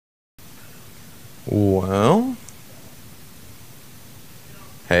Well,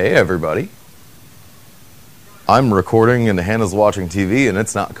 hey everybody. I'm recording and Hannah's watching TV and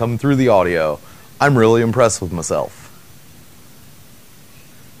it's not coming through the audio. I'm really impressed with myself.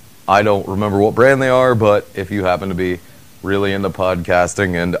 I don't remember what brand they are, but if you happen to be really into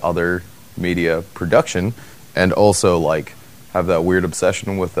podcasting and other media production and also like have that weird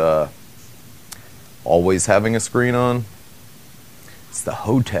obsession with always having a screen on, it's the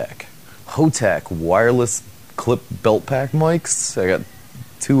Hotech wireless clip belt pack mics. I got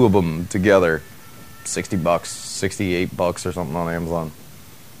two of them together. $60, $68 or something on Amazon.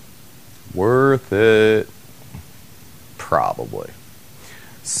 Worth it. Probably.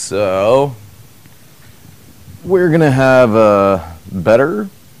 So, we're going to have a better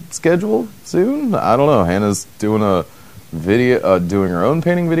schedule soon. I don't know. Hannah's doing a video, doing her own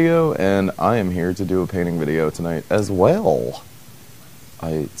painting video, and I am here to do a painting video tonight as well.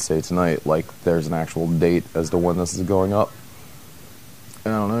 I say tonight like there's an actual date as to when this is going up. I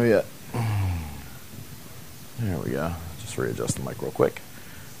don't know yet. There we go. Just readjust the mic real quick.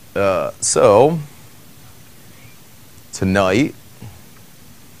 So, tonight,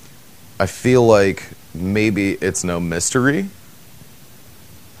 I feel like maybe it's no mystery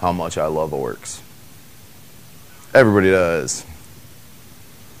how much I love Orcs. Everybody does.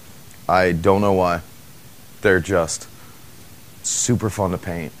 I don't know why. They're just super fun to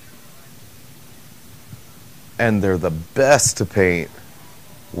paint. And they're the best to paint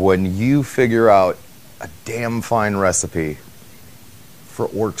when you figure out a damn fine recipe for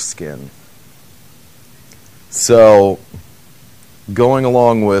orc skin. So, going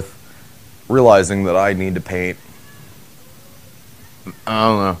along with realizing that I need to paint, I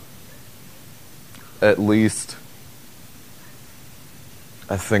don't know, at least,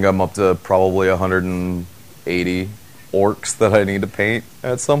 I think I'm up to probably 180 orcs that I need to paint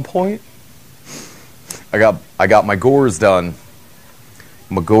at some point. I got my gores done.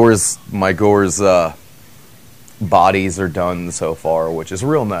 My gores bodies are done so far, which is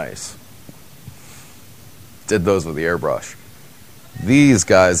real nice. Did those with the airbrush. These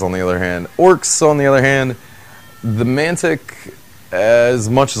guys, on the other hand, orcs, on the other hand, the Mantic, as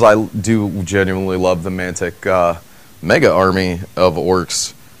much as I do genuinely love the Mantic mega army of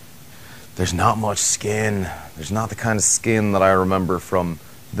orcs, there's not much skin. There's not the kind of skin that I remember from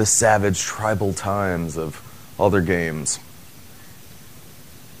the savage tribal times of other games.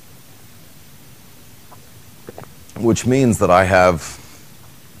 Which means that I have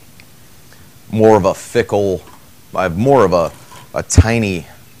more of a a tiny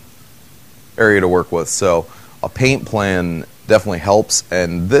area to work with. So a paint plan definitely helps.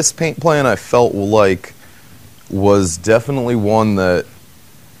 And this paint plan I felt like was definitely one that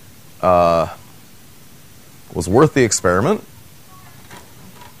was worth the experiment.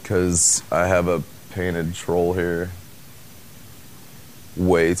 Because I have a painted troll here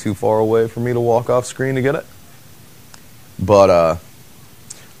way too far away for me to walk off screen to get it. But I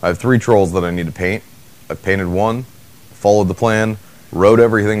have 3 trolls that I need to paint. I painted one, followed the plan, wrote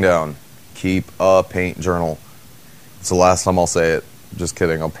everything down. Keep a paint journal. It's the last time I'll say it. Just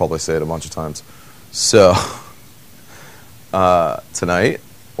kidding, I'll probably say it a bunch of times. So, tonight,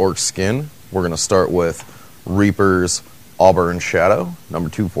 Orc Skin, we're going to start with Reaper's Auburn Shadow, number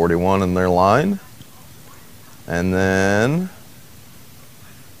 241 in their line. And then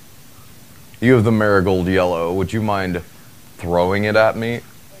you have the Marigold Yellow. Would you mind throwing it at me?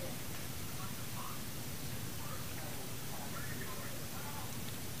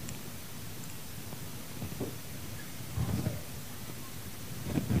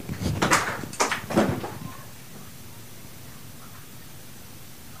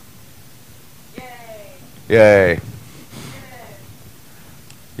 Yay.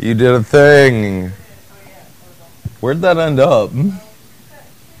 You did a thing. Where'd that end up?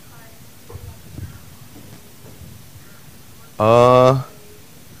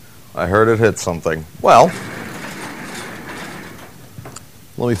 I heard it hit something. Well,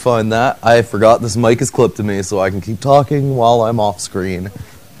 let me find that. I forgot this mic is clipped to me so I can keep talking while I'm off screen.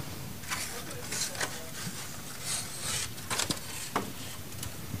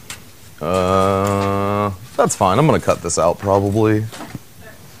 That's fine. I'm going to cut this out probably.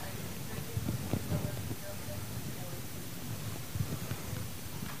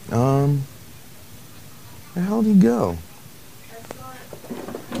 Where the hell did he go?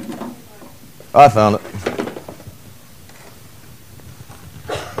 I found it.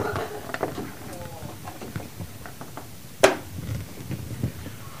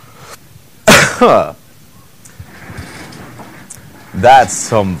 That's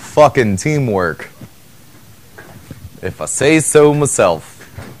some fucking teamwork, if I say so myself.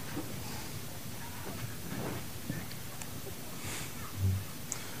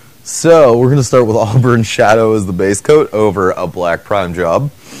 So we're going to start with Auburn Shadow as the base coat over a black prime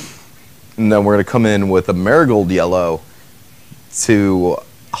job. And then we're going to come in with a marigold yellow to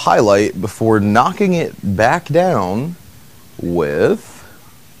highlight before knocking it back down with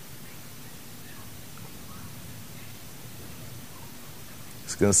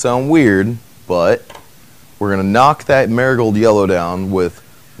it's going to sound weird, but we're going to knock that marigold yellow down with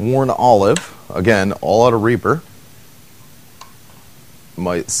worn olive. Again, all out of Reaper.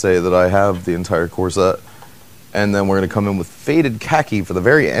 Might say that I have the entire core set. And then we're going to come in with faded khaki for the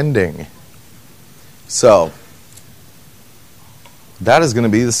very ending. So that is going to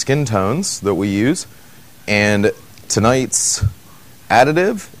be the skin tones that we use. And tonight's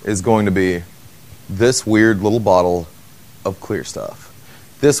additive is going to be this weird little bottle of clear stuff.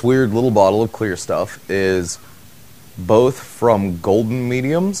 This weird little bottle of clear stuff is both from Golden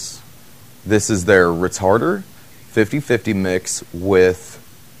Mediums. This is their retarder 50-50 mix with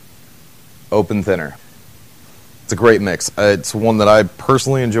open thinner. It's a great mix. It's one that I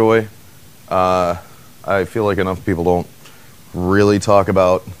personally enjoy. I feel like enough people don't really talk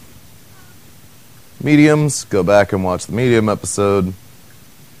about mediums. Go back and watch the medium episode.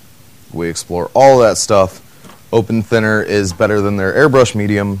 We explore all that stuff. Open thinner is better than their airbrush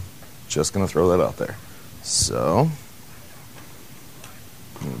medium. Just going to throw that out there. So,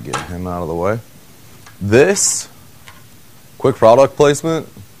 let me get him out of the way. This, quick product placement,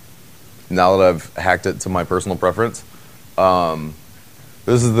 now that I've hacked it to my personal preference,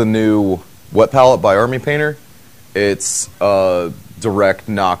 this is the new wet palette by Army Painter. It's a direct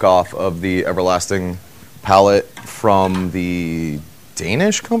knockoff of the Everlasting palette from the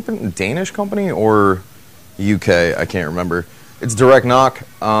Danish company or UK, I can't remember. It's direct knock,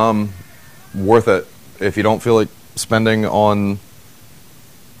 worth it. If you don't feel like spending on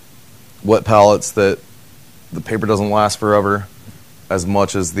wet palettes that the paper doesn't last forever as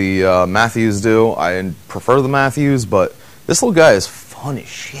much as the Matthews do. I prefer the Matthews, but this little guy is fun as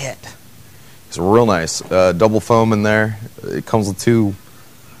shit. It's real nice. Double foam in there. It comes with two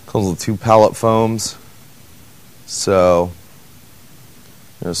palette foams. So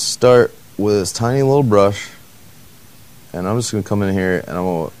I'm gonna start with this tiny little brush, and I'm just gonna come in here and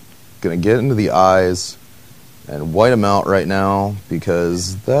I'm gonna get into the eyes and white them out right now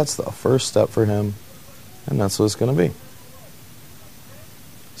because that's the first step for him, and that's what it's gonna be.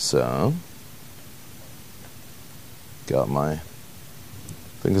 So, got my, I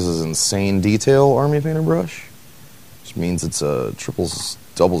think this is Insane Detail Army Painter brush, which means it's a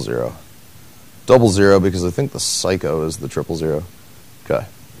double zero. Double zero because I think the Psycho is the 000. Okay.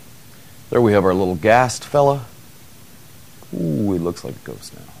 There we have our little gassed fella. Ooh, he looks like a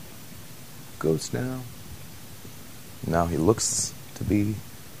ghost now. Ghost now. Now he looks to be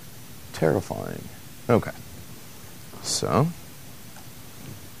terrifying. Okay. So,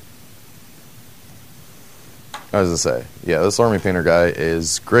 as I say, yeah, this Army Painter guy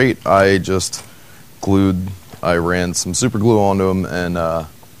is great. I ran some super glue onto him and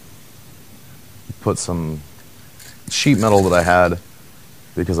put some sheet metal that I had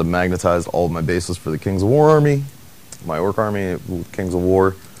because I magnetized all of my bases for the Kings of War army, my Orc army with Kings of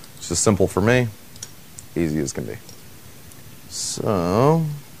War. It's just simple for me, easy as can be. So,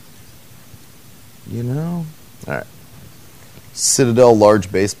 you know, all right. Citadel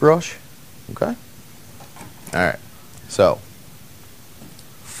large base brush, okay? All right, so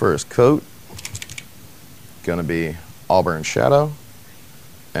first coat, gonna be Auburn Shadow.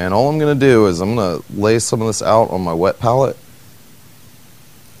 And all I'm gonna do is I'm gonna lay some of this out on my wet palette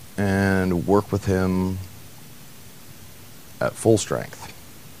and work with him at full strength.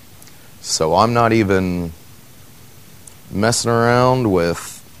 So I'm not even messing around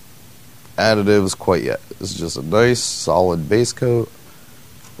with additives quite yet. This is just a nice solid base coat.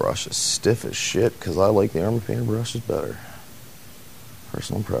 Brush is stiff as shit because I like the Army Painter brushes better.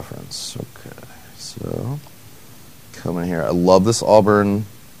 Personal preference. Okay, so come in here. I love this Auburn.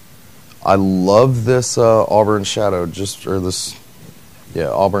 I love this Auburn Shadow,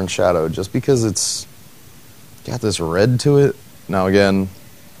 Auburn Shadow, just because it's got this red to it. Now again,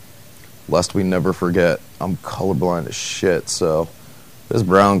 lest we never forget, I'm colorblind as shit, so this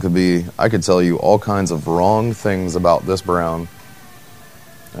brown I could tell you all kinds of wrong things about this brown.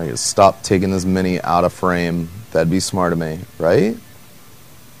 I could stop taking this mini out of frame. That'd be smart of me, right?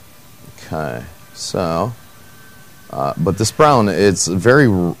 Okay, so but this brown, it's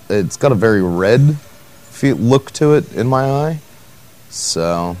got a very red look to it in my eye.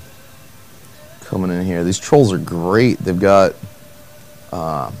 So, coming in here, these trolls are great. They've got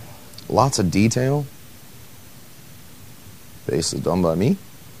lots of detail. Base is done by me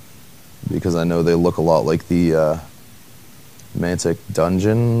because I know they look a lot like the Mantic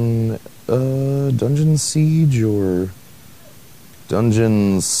Dungeon, Dungeon Siege or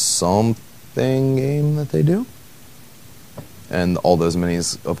Dungeon something game that they do. And all those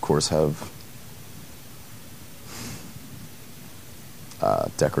minis, of course, have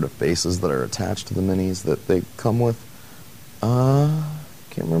decorative bases that are attached to the minis that they come with.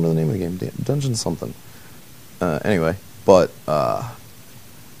 Can't remember the name of the game. Dungeon something. Anyway, but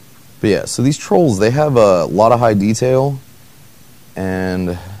yeah, so these trolls, they have a lot of high detail,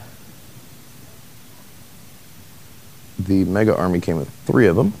 and the Mega Army came with 3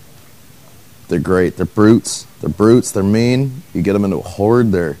 of them. They're great. They're brutes. They're mean. You get them into a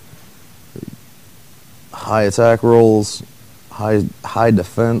horde, they're high attack rolls, high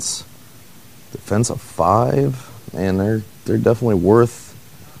defense of 5, and they're definitely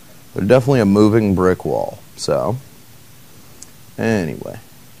they're definitely a moving brick wall. So anyway,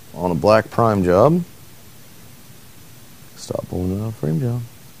 on a Black Prime job, stop pulling out a frame job.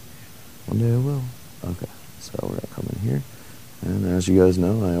 One day I will. Okay, so we're gonna come in here, and as you guys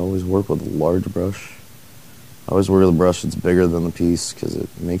know, I always work with a large brush. I always work with a brush that's bigger than the piece because it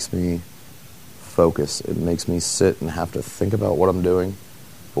makes me focus. It makes me sit and have to think about what I'm doing.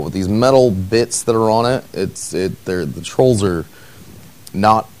 But with these metal bits that are on it, the trolls are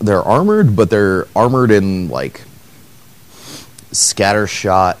not, they're armored, but they're armored in like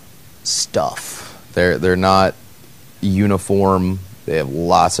scattershot stuff. They're not uniform. They have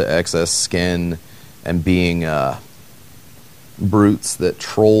lots of excess skin, and being brutes that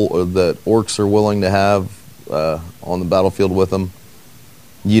orcs are willing to have on the battlefield with them,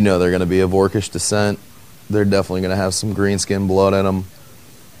 you know they're going to be of orcish descent. They're definitely going to have some green skin blood in them.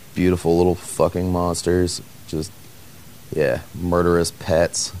 Beautiful little fucking monsters. Just, yeah, murderous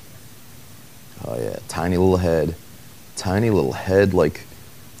pets. Oh yeah, tiny little head. Tiny little head like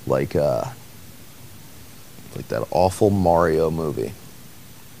that awful Mario movie.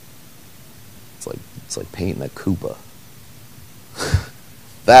 It's like painting a Koopa.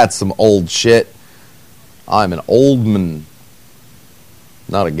 That's some old shit. I'm an Oldman.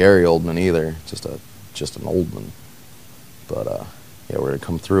 Not a Gary Oldman either, just an Oldman. But yeah, we're gonna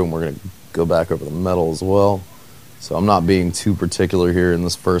come through and we're gonna go back over the metal as well. So I'm not being too particular here in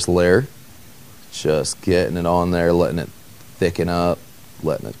this first layer. Just getting it on there, letting it thicken up,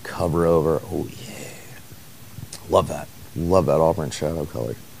 letting it cover over. Oh yeah, love that orange shadow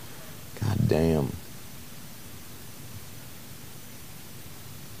color. God damn.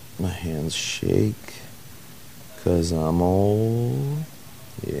 My hands shake because I'm old.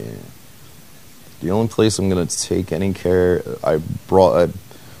 Yeah. The only place I'm going to take any care, I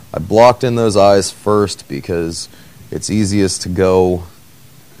blocked in those eyes first because it's easiest to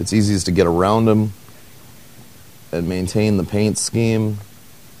get around them and maintain the paint scheme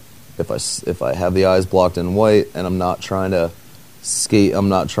if I have the eyes blocked in white and I'm not trying to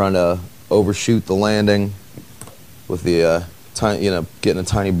overshoot the landing with the getting a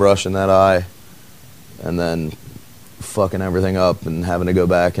tiny brush in that eye and then fucking everything up and having to go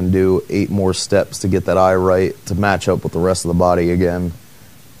back and do 8 more steps to get that eye right to match up with the rest of the body again.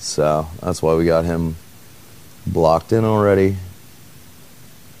 So that's why we got him blocked in already.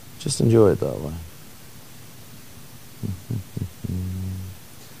 Just enjoy it that way.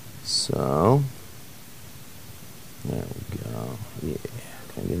 So there we go. Yeah,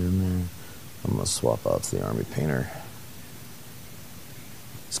 can I get in there? I'm gonna swap out to the Army Painter.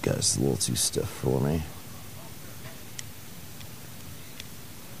 This guy's a little too stiff for me.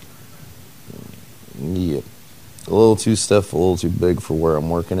 Yep. A little too stiff, a little too big for where I'm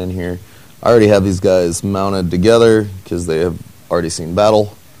working in here. I already have these guys mounted together because they have already seen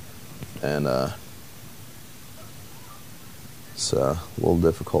battle. And it's a little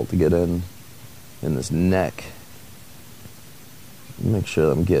difficult to get in this neck. Make sure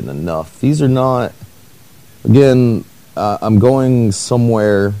that I'm getting enough. These are not, again, I'm going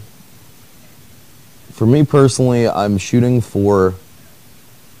somewhere. For me personally, I'm shooting for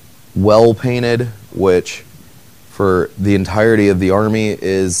well painted, which for the entirety of the army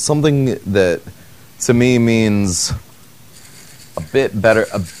is something that to me means a bit better,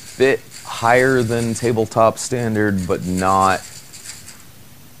 a bit higher than tabletop standard, but not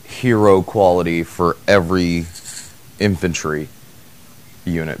hero quality for every infantry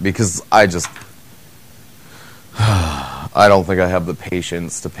unit, because I don't think I have the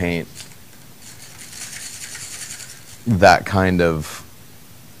patience to paint that kind of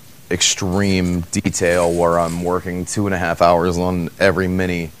extreme detail where I'm working 2.5 hours on every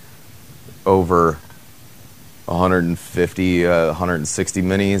mini over 150, 160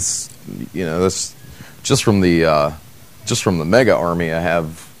 minis. You know, that's just from the Mega Army. I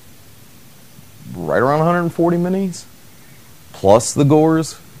have right around 140 minis. plus the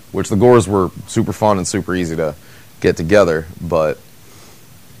gores, which the gores were super fun and super easy to get together, but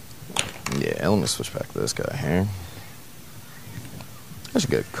yeah, let me switch back to this guy here. I should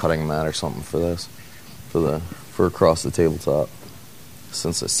get a cutting mat or something for this, for across the tabletop,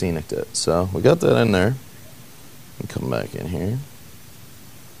 since I scenicked it. So we got that in there. And come back in here.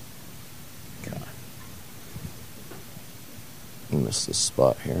 Okay. Missed this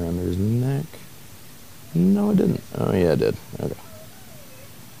spot here under his neck. No, I didn't. Oh yeah, I did. Okay.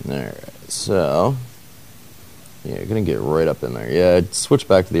 All right. So yeah, gonna get right up in there. Yeah, I'd switch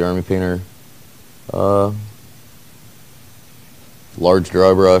back to the Army Painter. Large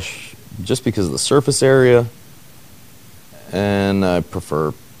dry brush, just because of the surface area, and I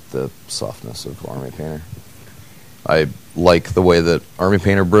prefer the softness of Army Painter. I like the way that Army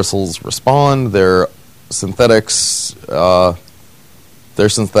Painter bristles respond. They're synthetics. They're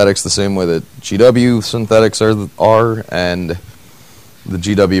synthetics the same way that GW synthetics are, and the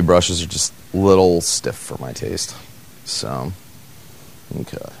GW brushes are just a little stiff for my taste. So,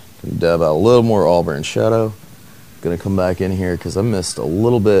 okay, can dab out a little more auburn shadow. Gonna come back in here because I missed a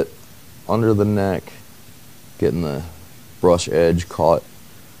little bit under the neck, getting the brush edge caught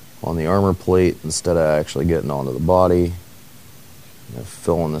on the armor plate instead of actually getting onto the body.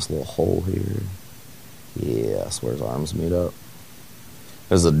 Fill in this little hole here. Yeah, that's where his arms meet up.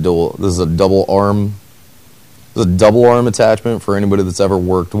 This is a double arm. This is a double arm attachment for anybody that's ever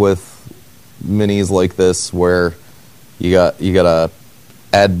worked with minis like this, where you gotta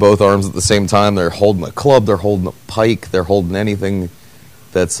add both arms at the same time. They're holding a club, they're holding a pike, they're holding anything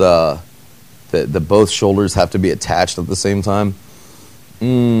that's that both shoulders have to be attached at the same time.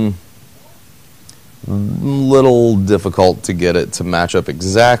 Little difficult to get it to match up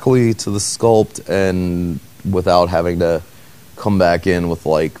exactly to the sculpt, and without having to come back in with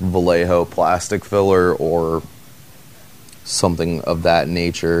like Vallejo plastic filler or something of that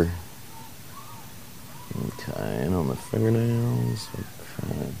nature. Okay, and on the fingernails.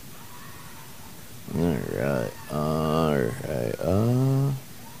 Okay. Alright.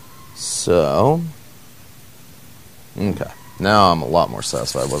 So. Okay. Now I'm a lot more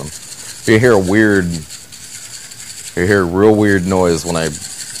satisfied with them. If you hear a real weird noise when I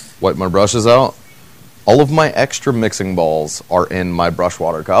wipe my brushes out, all of my extra mixing balls are in my brush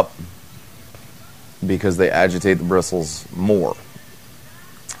water cup because they agitate the bristles more.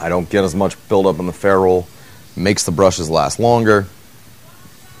 I don't get as much buildup in the ferrule. Makes the brushes last longer.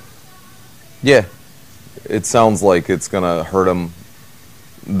 Yeah, it sounds like it's going to hurt them.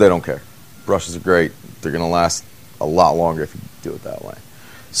 They don't care. Brushes are great. They're going to last a lot longer if you do it that way.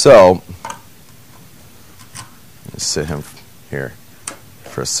 So, let's sit him here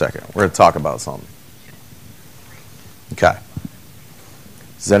for a second. We're going to talk about something. Okay.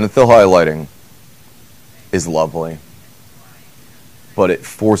 Zenithal highlighting is lovely, but it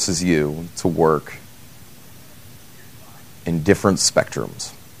forces you to work in different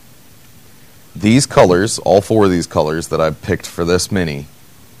spectrums. These colors, all four of these colors that I've picked for this mini,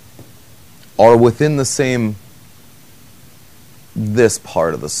 are within the same, this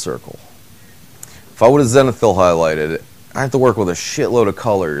part of the circle. If I would have Zenithal highlighted, I have to work with a shitload of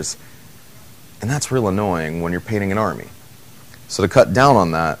colors, and that's real annoying when you're painting an army. So to cut down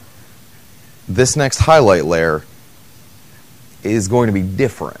on that, this next highlight layer is going to be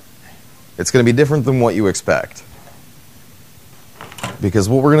different. It's going to be different than what you expect. Because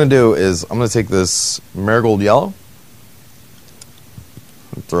what we're going to do is, I'm going to take this marigold yellow,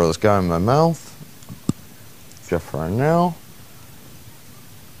 and throw this guy in my mouth, just for now.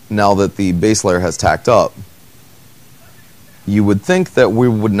 Now that the base layer has tacked up, you would think that we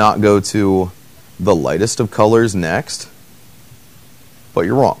would not go to the lightest of colors next, but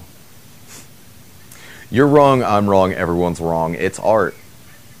you're wrong. You're wrong, I'm wrong, everyone's wrong. It's art.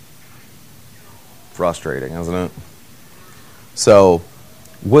 Frustrating, isn't it? So,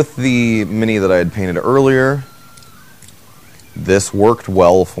 with the mini that I had painted earlier, this worked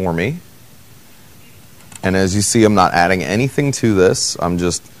well for me. And as you see, I'm not adding anything to this.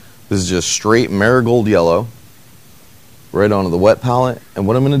 This is just straight marigold yellow right onto the wet palette. And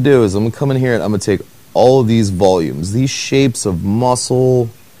what I'm going to do is I'm going to come in here and I'm going to take all of these volumes, these shapes of muscle,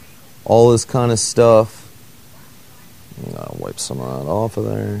 all this kind of stuff. I'll wipe some of that off of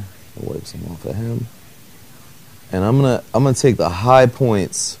there. I'll wipe some off of him. And I'm gonna take the high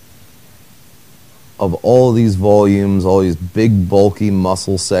points of all these volumes, all these big bulky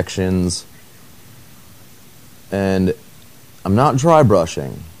muscle sections, and I'm not dry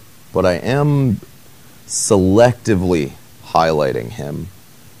brushing, but I am selectively highlighting him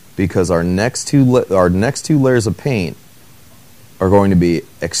because our next two layers of paint are going to be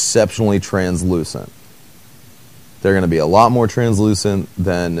exceptionally translucent. They're going to be a lot more translucent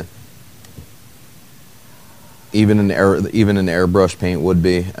than even an airbrush paint would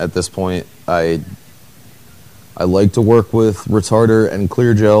be at this point. I like to work with retarder and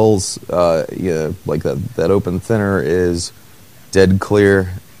clear gels. Yeah, like that open thinner is dead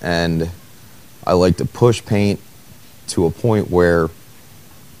clear, and I like to push paint to a point where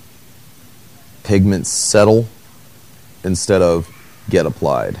pigments settle instead of get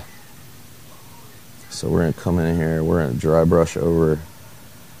applied. So we're going to come in here, we're going to dry brush over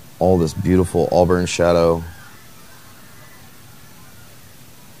all this beautiful auburn shadow.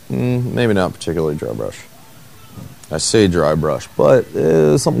 Maybe not particularly dry brush. I say dry brush, but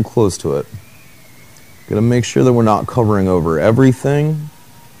something close to it. Gonna make sure that we're not covering over everything.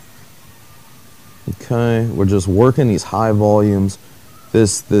 Okay, we're just working these high volumes.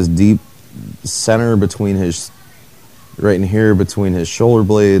 This deep center between his, right in here between his shoulder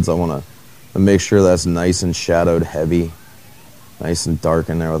blades, I want to make sure that's nice and shadowed heavy. Nice and dark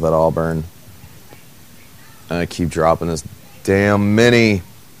in there with that auburn. And I keep dropping this damn mini.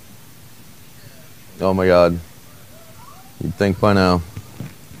 Oh my god. You'd think by now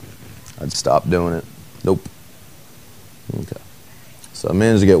I'd stop doing it. Nope. Okay. So I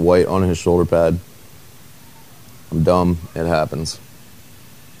managed to get white on his shoulder pad. I'm dumb. It happens.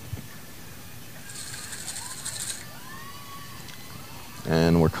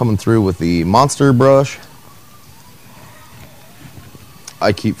 And we're coming through with the monster brush.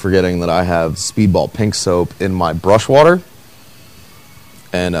 I keep forgetting that I have Speedball pink soap in my brush water.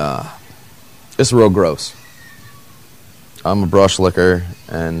 And it's real gross. I'm a brush licker,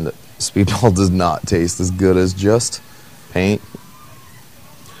 and Speedball does not taste as good as just paint.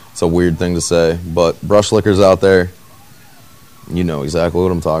 It's a weird thing to say, but brush lickers out there, you know exactly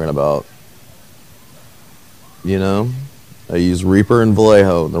what I'm talking about. You know? I use Reaper and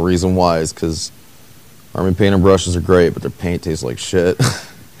Vallejo, and the reason why is because Army Painter brushes are great, but their paint tastes like shit.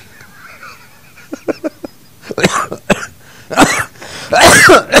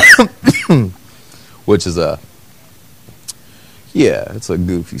 Which is it's a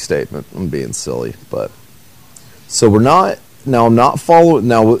goofy statement. I'm being silly, but so we're not now. I'm not following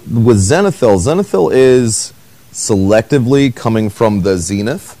now with Zenithal. Zenithal is selectively coming from the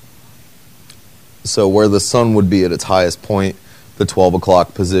zenith, so where the sun would be at its highest point, the 12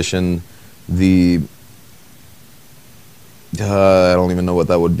 o'clock position. The I don't even know what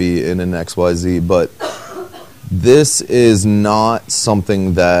that would be in an XYZ, but this is not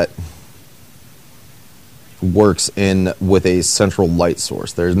something that works in with a central light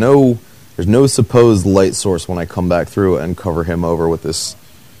source. There's no supposed light source when I come back through and cover him over with this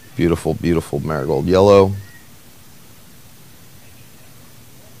beautiful, beautiful marigold yellow.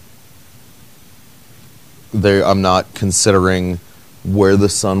 I'm not considering where the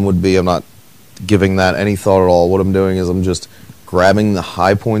sun would be. I'm not giving that any thought at all. What I'm doing is I'm just grabbing the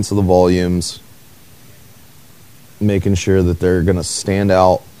high points of the volumes, making sure that they're going to stand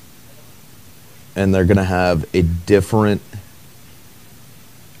out and they're going to have a different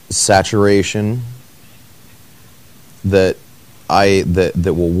saturation that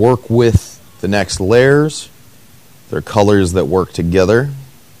will work with the next layers. They're colors that work together,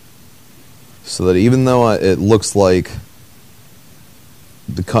 so that even though it looks like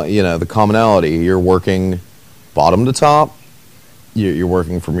the commonality, you're working bottom to top. You're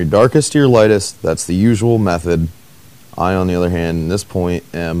working from your darkest to your lightest. That's the usual method. I, on the other hand, in this point,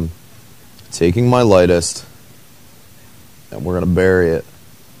 am taking my lightest, and we're going to bury it.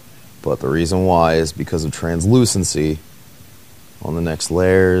 But the reason why is because of translucency on the next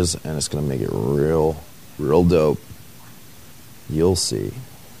layers, and it's going to make it real, real dope. You'll see.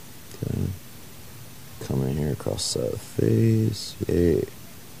 Okay. Come in here across the face. Yeah.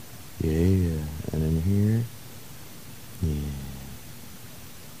 Yeah. And in here. Yeah.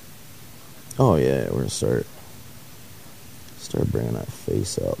 Oh, yeah. We're going to start bringing that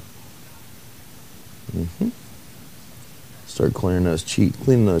face up. Start cleaning those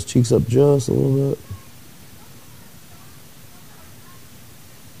cheeks up just a little bit.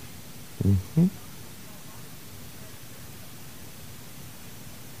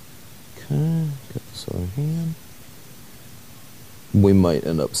 Okay, got this other hand. We might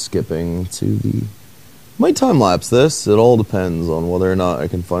end up skipping to the... Might time lapse this. It all depends on whether or not I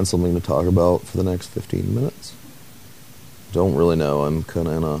can find something to talk about for the next 15 minutes. Don't really know. I'm kind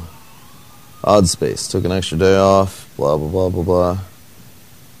of in a odd space. Took an extra day off. Blah, blah, blah, blah, blah.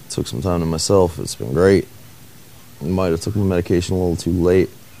 Took some time to myself. It's been great. Might have took my medication a little too late.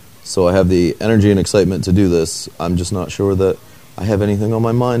 So I have the energy and excitement to do this. I'm just not sure that I have anything on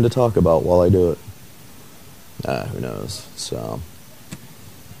my mind to talk about while I do it. Who knows? So,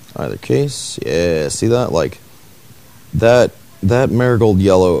 either case, yeah, see that? Like, that marigold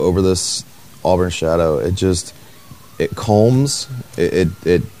yellow over this auburn shadow, it calms.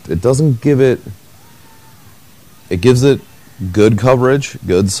 It doesn't give it. It gives it good coverage,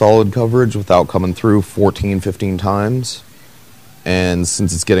 good solid coverage without coming through 14, 15 times. And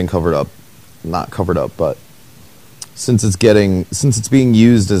since it's getting covered up, not covered up, but since it's being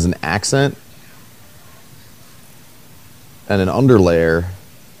used as an accent and an underlayer,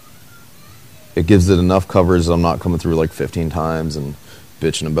 it gives it enough coverage that I'm not coming through like 15 times and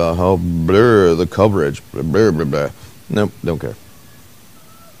bitching about how blur the coverage, blah, blah, blah, blah. Nope, don't care.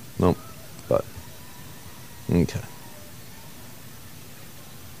 Nope, but okay.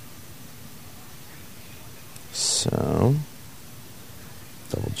 So,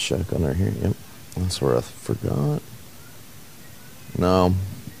 double check under here. Yep, that's where I forgot. Now,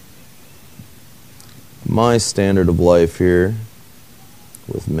 my standard of life here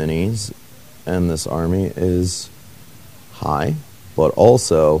with minis and this army is high, but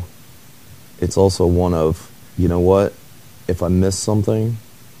also, it's also one of, you know what, if I miss something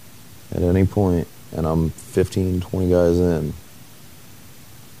at any point and I'm 15, 20 guys in,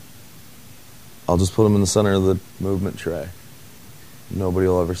 I'll just put them in the center of the movement tray. Nobody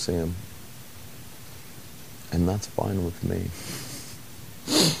will ever see them. And that's fine with me.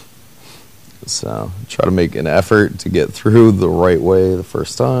 So, try to make an effort to get through the right way the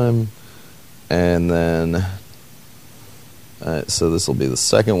first time. And then, so this will be the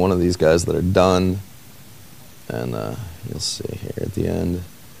second one of these guys that are done. And you'll see here at the end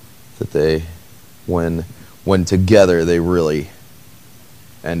that they, when together, they really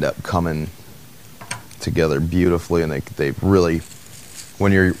end up coming together beautifully, and they really,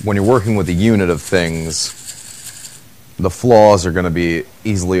 when you're working with a unit of things, the flaws are going to be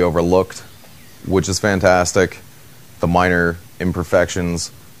easily overlooked, which is fantastic. The minor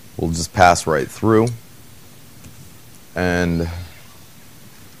imperfections will just pass right through. And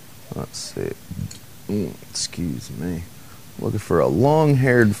let's see. Excuse me. Looking for a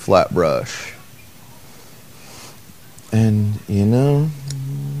long-haired flat brush. And, you know,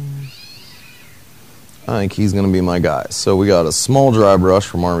 I think he's going to be my guy. So we got a small dry brush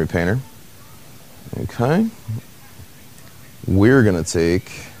from Army Painter. Okay. We're going to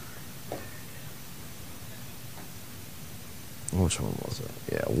take... Which one was it?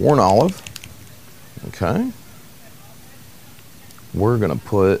 Yeah, Worn Olive. Okay. We're going to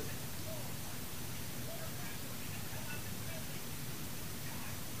put...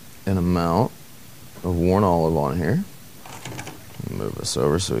 an amount of Worn Olive on here. Move this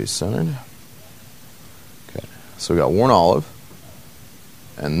over so he's centered. Okay, so we got Worn Olive,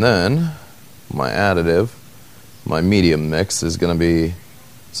 and then my additive, my medium mix is going to be,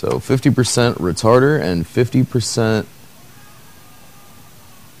 so 50% retarder and 50%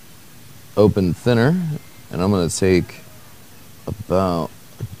 open thinner, and I'm going to take about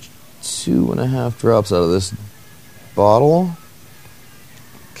 2.5 drops out of this bottle.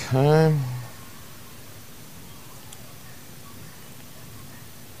 Okay.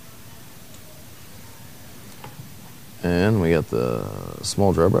 And we got the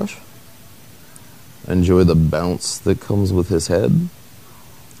small dry brush. Enjoy the bounce that comes with his head.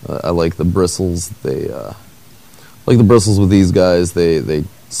 I like the bristles. They like the bristles with these guys. They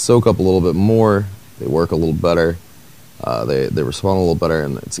soak up a little bit more. They work a little better. They respond a little better,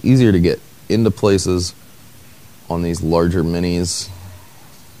 and it's easier to get into places on these larger minis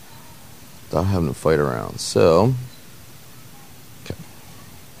without having to fight around. So, okay.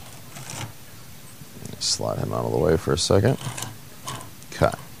 Slide him out of the way for a second.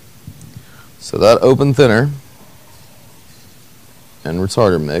 Okay. So that open thinner and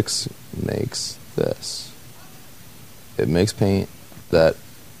retarder mix makes this. It makes paint that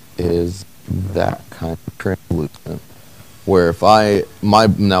is that kind of translucent. Where if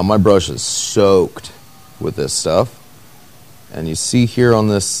my brush is soaked with this stuff, and you see here on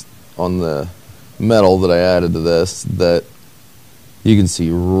the metal that I added to this, that you can see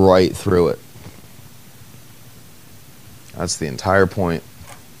right through it. That's the entire point.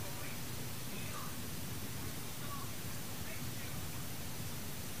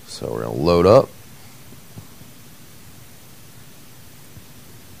 So we're going to load up.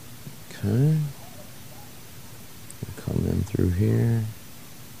 Okay. Come in through here.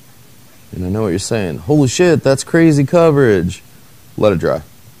 And I know what you're saying. Holy shit, that's crazy coverage. Let it dry.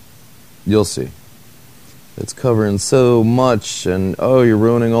 You'll see. It's covering so much, and oh, you're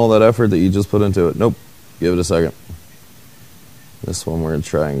ruining all that effort that you just put into it. Nope. Give it a second. This one we're going to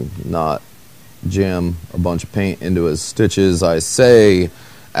try and not jam a bunch of paint into his stitches. I say,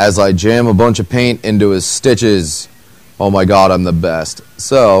 as I jam a bunch of paint into his stitches, oh my god, I'm the best.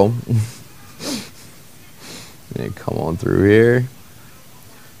 So, And come on through here.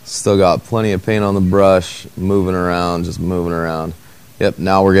 Still got plenty of paint on the brush, moving around, just moving around. Yep,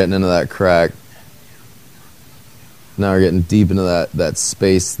 now we're getting into that crack. Now we're getting deep into that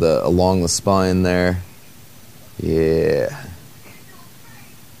space along the spine there. Yeah.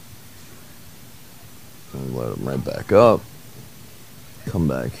 And let them right back up. Come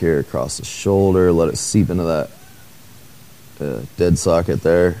back here across the shoulder. Let it seep into that dead socket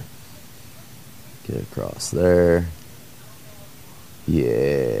there. Get across there.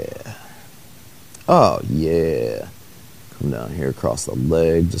 Yeah. Oh, yeah. Come down here across the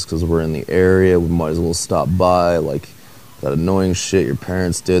leg. Just because we're in the area, we might as well stop by. Like that annoying shit your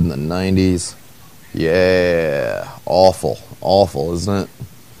parents did in the 90s. Yeah. Awful. Awful, isn't it?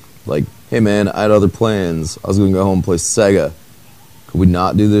 Like, hey man, I had other plans. I was going to go home and play Sega. Could we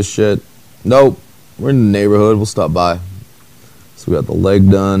not do this shit? Nope. We're in the neighborhood. We'll stop by. So we got the leg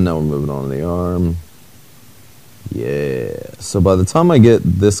done. Now we're moving on to the arm. Yeah. So by the time I get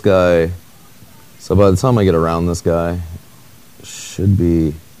this guy, around this guy, it should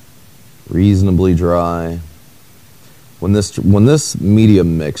be reasonably dry. When this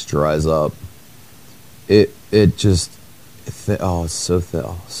medium mix dries up, it just it's so thin,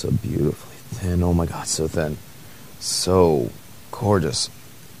 oh, so beautifully thin. Oh my god, so thin, so gorgeous.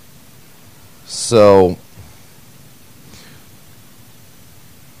 So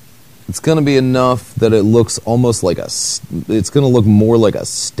it's going to be enough that it looks almost like it's going to look more like a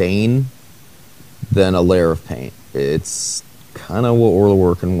stain than a layer of paint. It's kind of what we're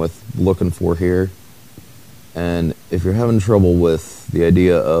looking for here. And if you're having trouble with the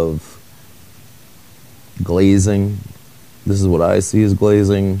idea of glazing, this is what I see as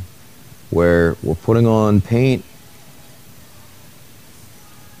glazing, where we're putting on paint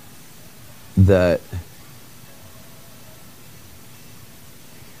that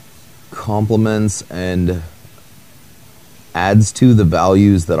complements and adds to the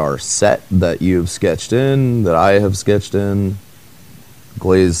values that are set, that you've sketched in, that I have sketched in.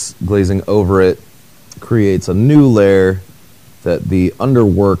 Glazing over it creates a new layer that the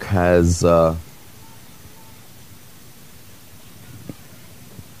underwork has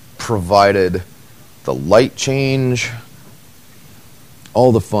provided the light change,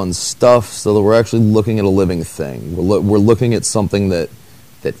 all the fun stuff, so that we're actually looking at a living thing. We're looking at something that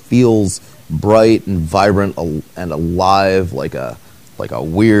feels bright and vibrant and alive, like a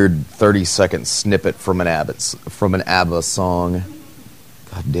weird 30-second snippet from an ABBA song.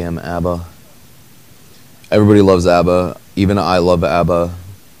 Goddamn ABBA. Everybody loves ABBA. Even I love ABBA.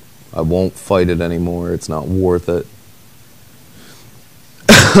 I won't fight it anymore. It's not worth it.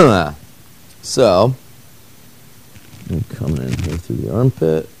 So, I'm coming in here through the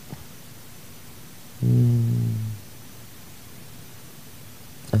armpit.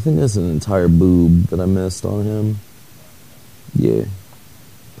 I think that's an entire boob that I missed on him. Yeah,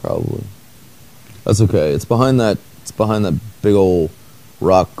 probably. That's okay. It's behind that big old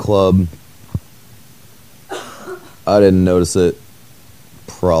rock club. I didn't notice it.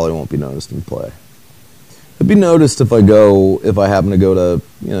 Probably won't be noticed in play. It'd be noticed if I happen to go to,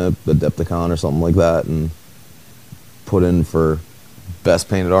 Adepticon or something like that and put in for Best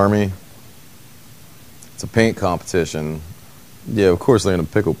Painted Army. It's a paint competition. Yeah, of course they're going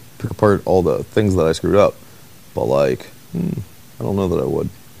to pick apart all the things that I screwed up. But, I don't know that I would.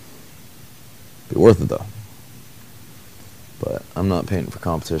 Be worth it, though. But I'm not painting for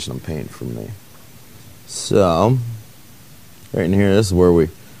competition, I'm painting for me. So, right in here, this is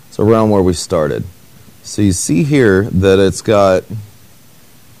it's around where we started. So you see here that it's gotten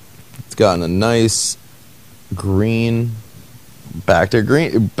a nice green, back to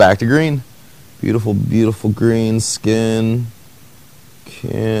green. Beautiful, beautiful green skin.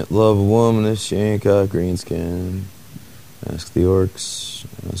 Can't love a woman if she ain't got green skin. Ask the orcs.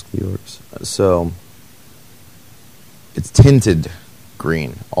 So, it's tinted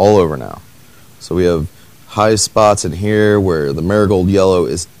green all over now. So we have high spots in here where the marigold yellow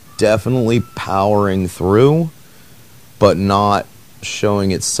is definitely powering through, but not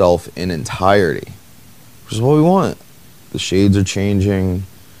showing itself in entirety, which is what we want. The shades are changing.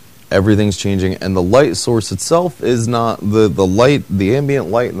 Everything's changing, and the light source itself is not the ambient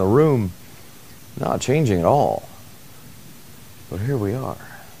light in the room, not changing at all. But here we are.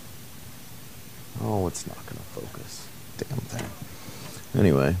 Oh, it's not going to focus. Damn thing.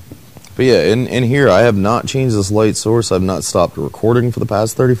 Anyway, but yeah, in here I have not changed this light source. I've not stopped recording for the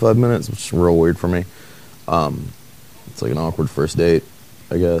past 35 minutes, which is real weird for me. It's like an awkward first date,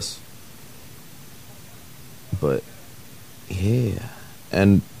 I guess. But yeah,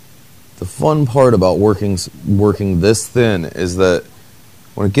 and the fun part about working this thin is that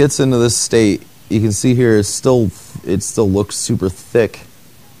when it gets into this state, you can see here it still looks super thick.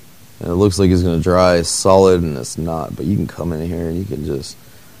 And it looks like it's going to dry solid, and it's not. But you can come in here and you can just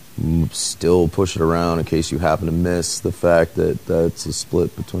still push it around in case you happen to miss the fact that that's a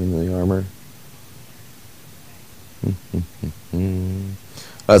split between the armor.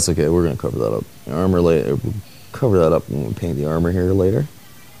 That's okay. We're going to cover that up. Armor later. We'll cover that up when we paint the armor here later.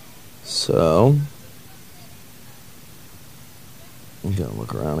 So, I'm going to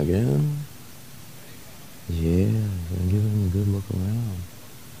look around again. Yeah, I'm going to give him a good look around.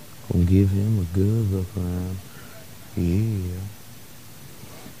 Gonna give him a good look around. Yeah.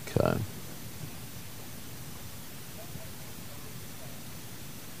 Okay.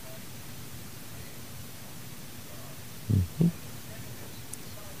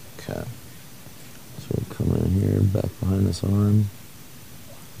 Okay. So we come in here, back behind this arm.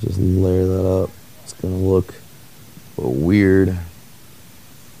 Just layer that up. It's gonna look a little weird.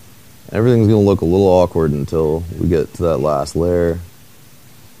 Everything's gonna look a little awkward until we get to that last layer.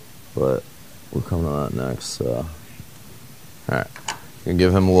 But we're coming to that next, so. Alright. Gonna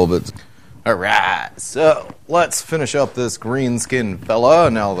give him a little bit. Alright, so let's finish up this green skin fella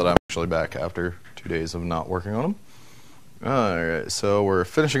now that I'm actually back after 2 days of not working on him. Alright, so we're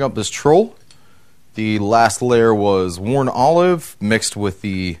finishing up this troll. The last layer was worn olive mixed with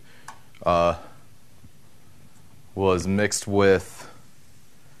the was mixed with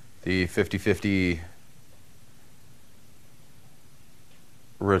the 50/50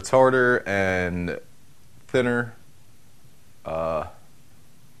 retarder and thinner,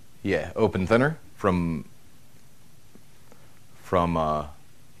 open thinner from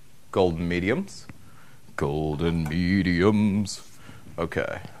Golden Mediums. Golden Mediums.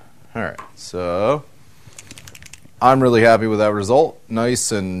 Okay. Alright, so I'm really happy with that result.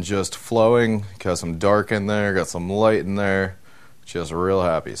 Nice and just flowing. Got some dark in there, got some light in there. Just real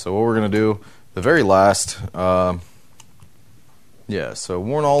happy. So what we're going to do, the very last, so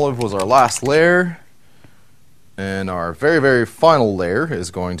worn olive was our last layer. And our very, very final layer is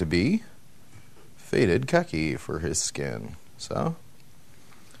going to be faded khaki for his skin. So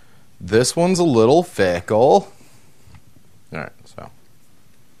this one's a little fickle. Alright, so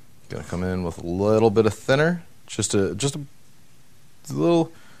gonna come in with a little bit of thinner. Just a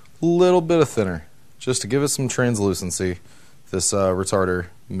little bit of thinner. Just to give it some translucency. This retarder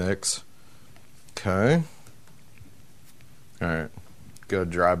mix. Okay. Alright. Go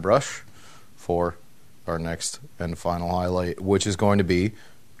dry brush for our next and final highlight, which is going to be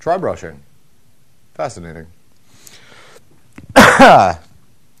dry brushing. Fascinating.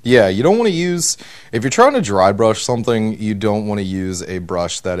 Yeah, you don't want to use, if you're trying to dry brush something, you don't want to use a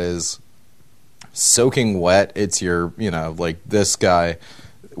brush that is soaking wet. It's your, like this guy.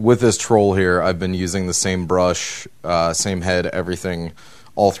 With this troll here, I've been using the same brush, same head, everything,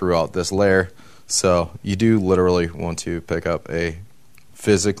 all throughout this layer. So you do literally want to pick up a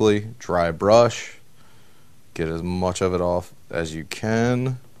physically dry brush. Get as much of it off as you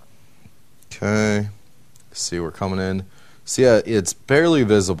can. Okay. See, we're coming in. See, yeah, it's barely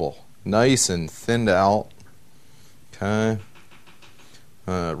visible. Nice and thinned out. Okay.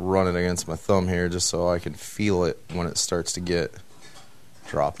 Run it against my thumb here just so I can feel it when it starts to get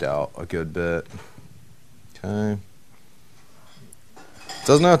dropped out a good bit. Okay. It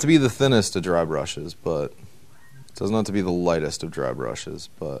doesn't have to be the thinnest of dry brushes, but it doesn't have to be the lightest of dry brushes,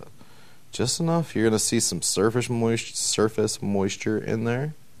 but just enough. You're going to see some surface moisture in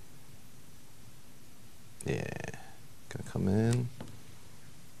there. Yeah. Gonna come in.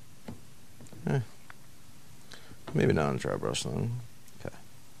 Maybe not a dry brush then. Okay.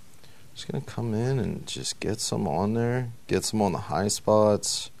 Just gonna come in and just get some on there. Get some on the high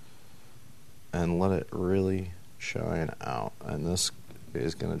spots. And let it really shine out. And this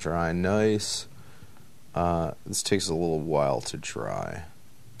is gonna dry nice. This takes a little while to dry.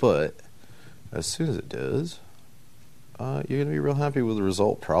 But as soon as it does, you're going to be real happy with the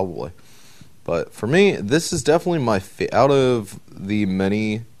result, probably. But for me, this is definitely my out of the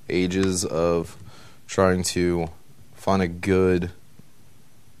many ages of trying to find a good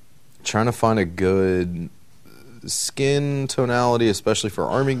skin tonality, especially for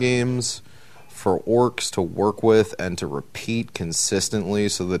army games, for orcs to work with and to repeat consistently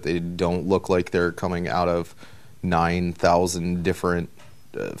so that they don't look like they're coming out of 9,000 different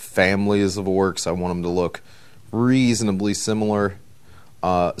families of orcs. I want them to look reasonably similar.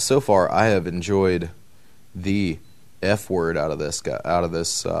 So far, I have enjoyed the F word out of this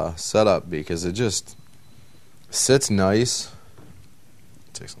setup because it just sits nice.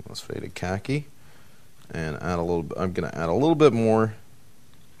 Take some of this faded khaki and add a little. I'm gonna add a little bit more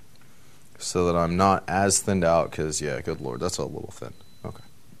so that I'm not as thinned out. Because yeah, good lord, that's a little thin. Okay.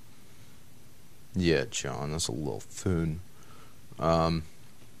 Yeah, John, that's a little foon. Okay,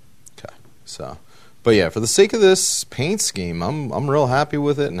 so, but yeah, for the sake of this paint scheme, I'm real happy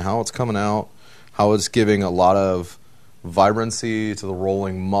with it and how it's coming out, how it's giving a lot of vibrancy to the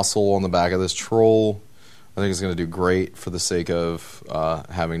rolling muscle on the back of this troll. I think it's going to do great for the sake of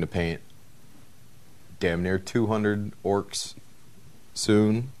having to paint damn near 200 orcs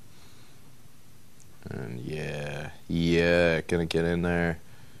soon. And yeah, gonna get in there.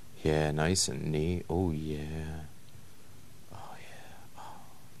 Yeah, nice and neat. Oh yeah. Oh yeah. Oh.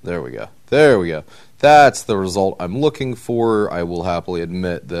 There we go. That's the result I'm looking for. I will happily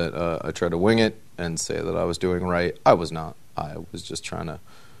admit that I tried to wing it and say that I was doing right. I was not. I was just trying to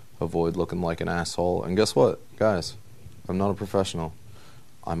avoid looking like an asshole. And guess what, guys? I'm not a professional.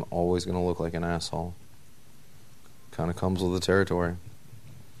 I'm always gonna look like an asshole. Kind of comes with the territory.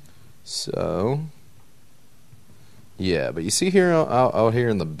 So, yeah, but you see here out here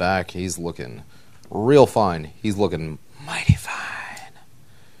in the back, he's looking real fine. He's looking mighty fine.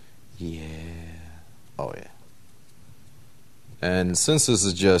 Yeah. Oh, yeah. And since this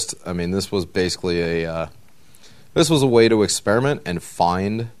is just, I mean, this was basically this was a way to experiment and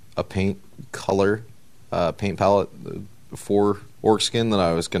find a paint color, paint palette for orc skin that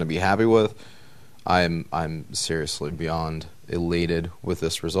I was going to be happy with. I'm seriously beyond elated with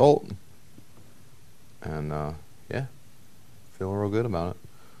this result, and yeah, feeling real good about it.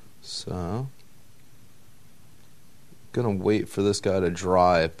 So, gonna wait for this guy to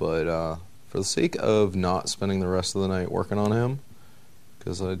dry, but for the sake of not spending the rest of the night working on him,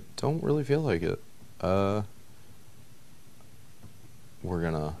 because I don't really feel like it, we're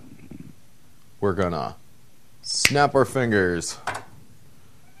gonna snap our fingers.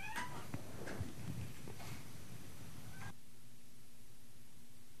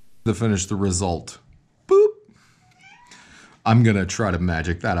 To finish the result. Boop. I'm gonna try to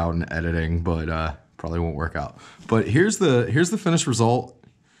magic that out in editing, but probably won't work out. But here's the finished result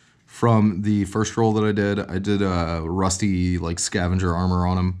from the first roll that I did. I did a rusty like scavenger armor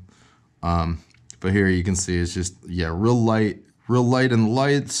on him. But here you can see it's just real light in the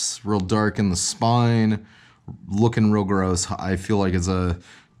lights, real dark in the spine, looking real gross. I feel like it's a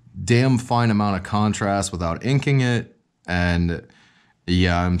damn fine amount of contrast without inking it, and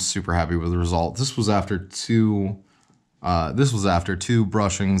yeah, I'm super happy with the result. This was after two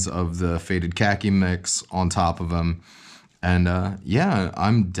brushings of the faded khaki mix on top of them, and yeah,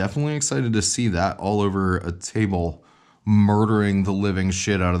 I'm definitely excited to see that all over a table, murdering the living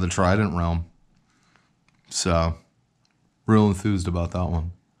shit out of the Trident Realm. So, real enthused about that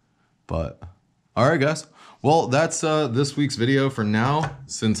one. But all right, guys. Well, that's this week's video for now.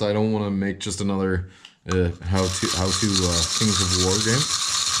 Since I don't want to make just another how to Kings of War game,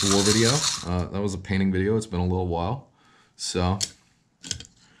 war video. That was a painting video. It's been a little while. So,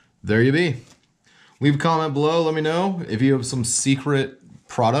 there you be. Leave a comment below. Let me know if you have some secret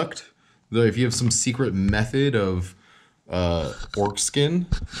product. If you have some secret method of orc skin.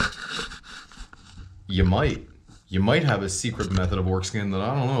 You might have a secret method of orc skin that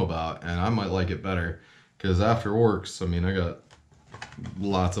I don't know about, and I might like it better. Because after orcs, I mean, I got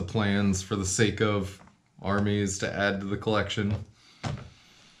lots of plans for the sake of armies to add to the collection.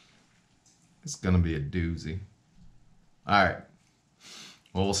 It's gonna be a doozy. Alright.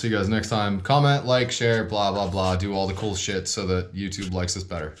 Well, we'll see you guys next time. Comment, like, share, blah, blah, blah. Do all the cool shit so that YouTube likes us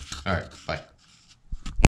better. Alright, bye.